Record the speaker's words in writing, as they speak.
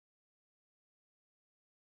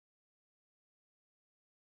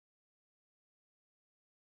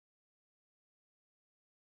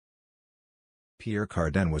Pierre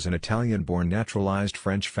Cardin was an Italian-born naturalized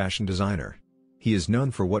French fashion designer. He is known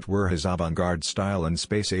for what were his avant-garde style and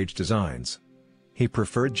space-age designs. He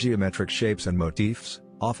preferred geometric shapes and motifs,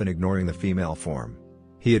 often ignoring the female form.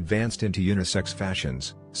 He advanced into unisex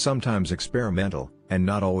fashions, sometimes experimental, and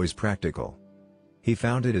not always practical. He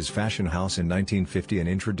founded his fashion house in 1950 and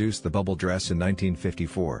introduced the bubble dress in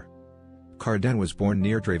 1954. Cardin was born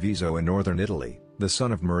near Treviso in northern Italy, the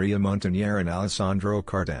son of Maria Montagnier and Alessandro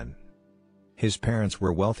Cardin. His parents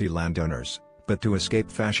were wealthy landowners, but to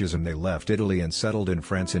escape fascism they left Italy and settled in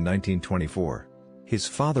France in 1924. His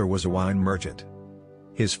father was a wine merchant.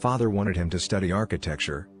 His father wanted him to study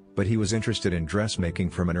architecture, but he was interested in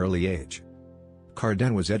dressmaking from an early age.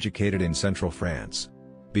 Cardin was educated in central France.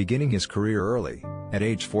 Beginning his career early, at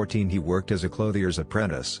age 14 he worked as a clothier's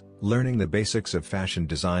apprentice, learning the basics of fashion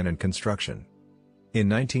design and construction. In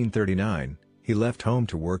 1939, he left home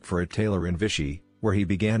to work for a tailor in Vichy, where he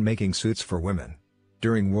began making suits for women.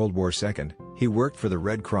 During World War II, he worked for the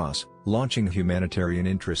Red Cross, launching humanitarian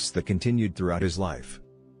interests that continued throughout his life.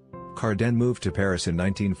 Cardin moved to Paris in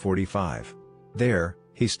 1945. There,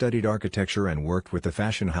 he studied architecture and worked with the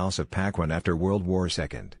fashion house of Paquin after World War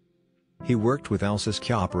II. He worked with Elsa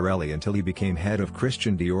Schiaparelli until he became head of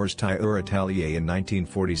Christian Dior's Tailleur Atelier in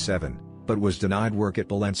 1947, but was denied work at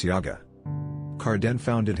Balenciaga. Cardin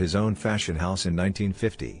founded his own fashion house in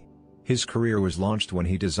 1950. His career was launched when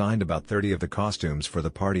he designed about 30 of the costumes for the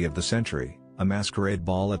Party of the Century, a masquerade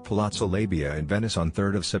ball at Palazzo Labia in Venice on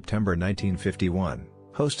 3 September 1951,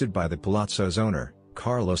 hosted by the Palazzo's owner,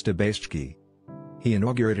 Carlos de Baeschi. He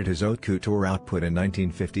inaugurated his haute couture output in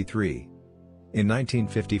 1953. In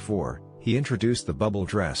 1954, he introduced the bubble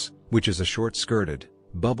dress, which is a short-skirted,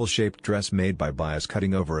 bubble-shaped dress made by bias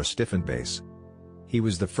cutting over a stiffened base. He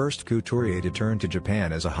was the first couturier to turn to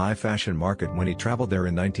Japan as a high-fashion market when he traveled there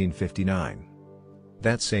in 1959.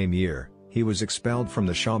 That same year, he was expelled from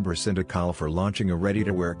the Chambre syndicale for launching a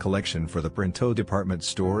ready-to-wear collection for the Printemps department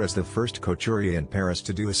store as the first couturier in Paris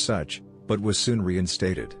to do as such, but was soon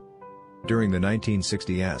reinstated. During the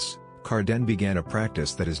 1960s, Cardin began a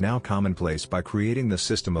practice that is now commonplace by creating the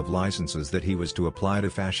system of licenses that he was to apply to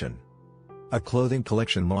fashion. A clothing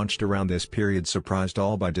collection launched around this period surprised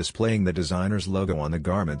all by displaying the designer's logo on the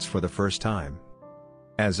garments for the first time.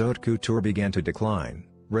 As haute couture began to decline,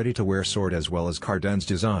 ready-to-wear soared as well as Cardin's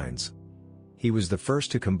designs. He was the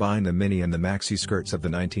first to combine the mini and the maxi skirts of the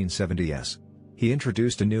 1970s. He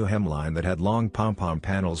introduced a new hemline that had long pom-pom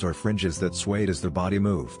panels or fringes that swayed as the body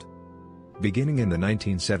moved. Beginning in the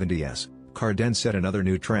 1970s, Cardin set another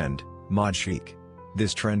new trend, mod chic.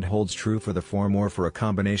 This trend holds true for the form or for a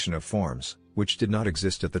combination of forms, which did not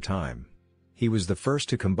exist at the time. He was the first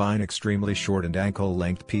to combine extremely short and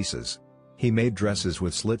ankle-length pieces. He made dresses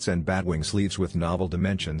with slits and batwing sleeves with novel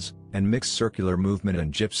dimensions, and mixed circular movement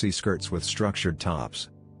and gypsy skirts with structured tops.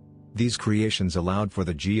 These creations allowed for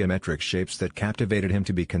the geometric shapes that captivated him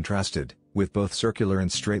to be contrasted, with both circular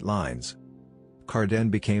and straight lines. Cardin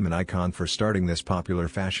became an icon for starting this popular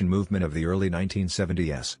fashion movement of the early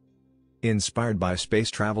 1970s. Inspired by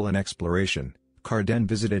space travel and exploration, Cardin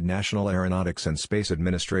visited National Aeronautics and Space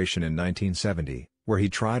Administration in 1970, where he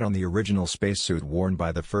tried on the original spacesuit worn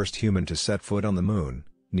by the first human to set foot on the moon,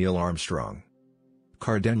 Neil Armstrong.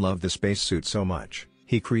 Cardin loved the spacesuit so much,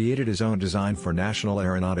 he created his own design for National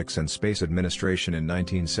Aeronautics and Space Administration in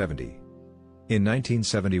 1970. In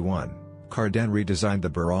 1971, Cardin redesigned the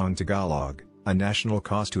Barong Tagalog, a national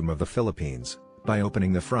costume of the Philippines, by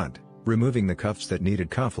opening the front, removing the cuffs that needed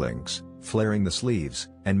cufflinks, flaring the sleeves,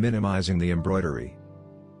 and minimizing the embroidery.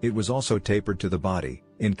 It was also tapered to the body,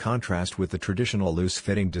 in contrast with the traditional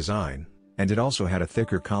loose-fitting design, and it also had a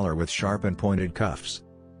thicker collar with sharp and pointed cuffs.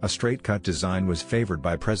 A straight-cut design was favored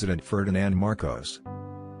by President Ferdinand Marcos.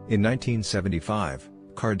 In 1975,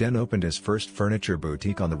 Cardin opened his first furniture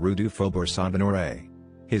boutique on the Rue du Faubourg Saint-Honoré.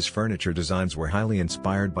 His furniture designs were highly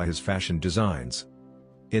inspired by his fashion designs.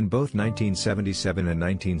 In both 1977 and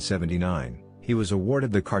 1979, he was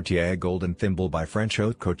awarded the Cartier Golden Thimble by French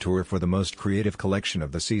Haute Couture for the most creative collection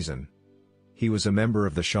of the season. He was a member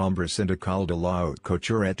of the Chambre syndicale de la haute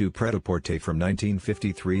couture et du prêt-à-porter from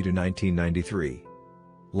 1953 to 1993.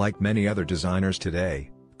 Like many other designers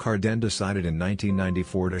today, Cardin decided in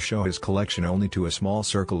 1994 to show his collection only to a small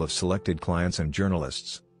circle of selected clients and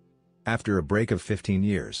journalists. After a break of 15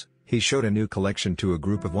 years, he showed a new collection to a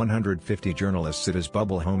group of 150 journalists at his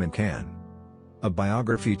bubble home in Cannes. A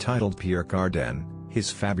biography titled Pierre Cardin, His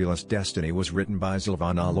Fabulous Destiny was written by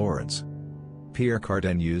Sylvana Lawrence. Pierre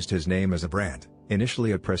Cardin used his name as a brand,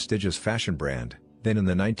 initially a prestigious fashion brand, then in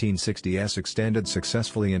the 1960s extended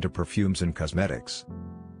successfully into perfumes and cosmetics.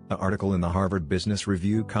 An article in the Harvard Business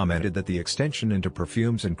Review commented that the extension into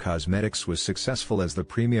perfumes and cosmetics was successful as the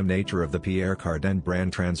premium nature of the Pierre Cardin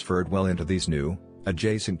brand transferred well into these new,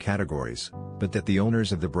 adjacent categories, but that the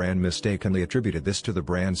owners of the brand mistakenly attributed this to the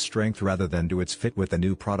brand's strength rather than to its fit with the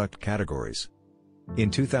new product categories.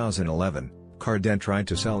 In 2011, Cardin tried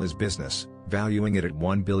to sell his business, valuing it at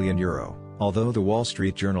 €1 billion, although the Wall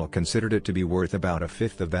Street Journal considered it to be worth about a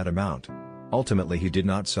fifth of that amount. Ultimately, he did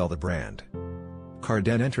not sell the brand.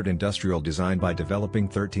 Cardin entered industrial design by developing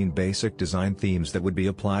 13 basic design themes that would be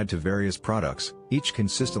applied to various products, each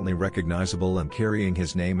consistently recognizable and carrying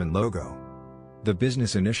his name and logo. The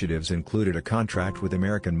business initiatives included a contract with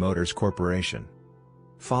American Motors Corporation.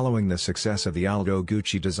 Following the success of the Aldo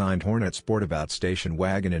Gucci-designed Hornet Sportabout station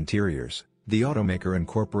wagon interiors, the automaker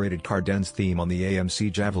incorporated Cardin's theme on the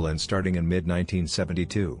AMC Javelin starting in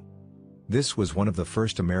mid-1972. This was one of the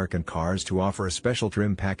first American cars to offer a special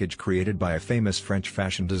trim package created by a famous French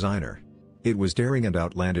fashion designer. It was daring and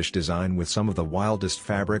outlandish design with some of the wildest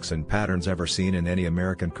fabrics and patterns ever seen in any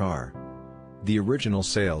American car. The original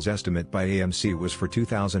sales estimate by AMC was for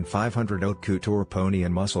 2,500 haute couture pony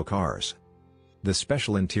and muscle cars. The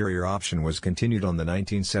special interior option was continued on the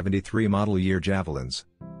 1973 model year Javelins.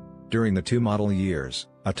 During the two model years,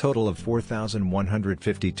 a total of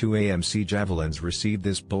 4,152 AMC Javelins received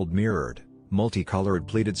this bold mirrored, multicolored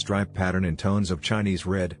pleated stripe pattern in tones of Chinese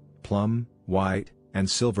red, plum, white, and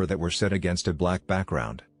silver that were set against a black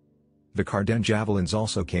background. The Cardin Javelins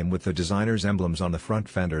also came with the designer's emblems on the front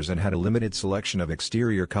fenders and had a limited selection of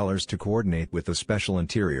exterior colors to coordinate with the special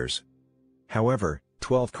interiors. However,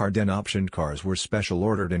 12 Cardin optioned cars were special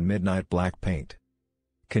ordered in midnight black paint.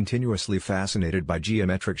 Continuously fascinated by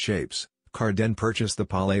geometric shapes, Cardin purchased the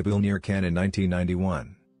Palais Boulle near Cannes in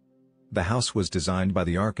 1991. The house was designed by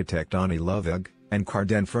the architect Henri Lovig, and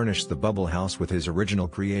Cardin furnished the bubble house with his original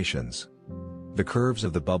creations. The curves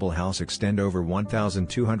of the bubble house extend over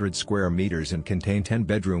 1,200 square meters and contain 10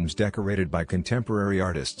 bedrooms decorated by contemporary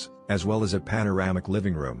artists, as well as a panoramic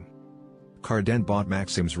living room. Cardin bought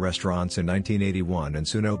Maxim's restaurants in 1981 and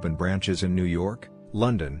soon opened branches in New York,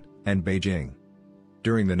 London, and Beijing.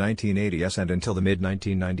 During the 1980s and until the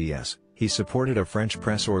mid-1990s, he supported a French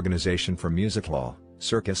press organization for music law,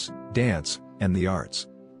 circus, dance, and the arts.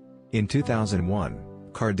 In 2001,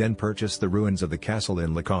 Cardin purchased the ruins of the castle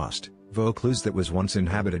in Lacoste, Vaucluse that was once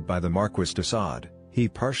inhabited by the Marquis de Sade. He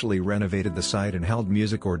partially renovated the site and held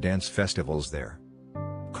music or dance festivals there.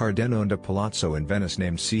 Cardin owned a palazzo in Venice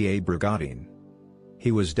named Ca Brugatine.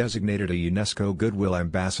 He was designated a UNESCO Goodwill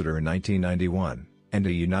Ambassador in 1991. And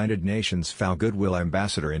a United Nations FAO Goodwill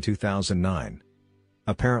Ambassador in 2009.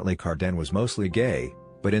 Apparently Cardin was mostly gay,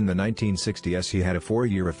 but in the 1960s he had a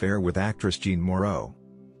 4-year affair with actress Jean Moreau.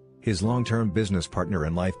 His long-term business partner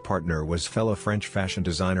and life partner was fellow French fashion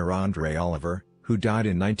designer André Oliver, who died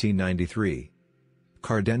in 1993.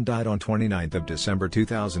 Cardin died on 29 December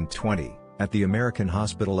 2020, at the American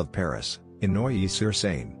Hospital of Paris, in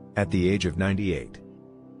Neuilly-sur-Seine, at the age of 98.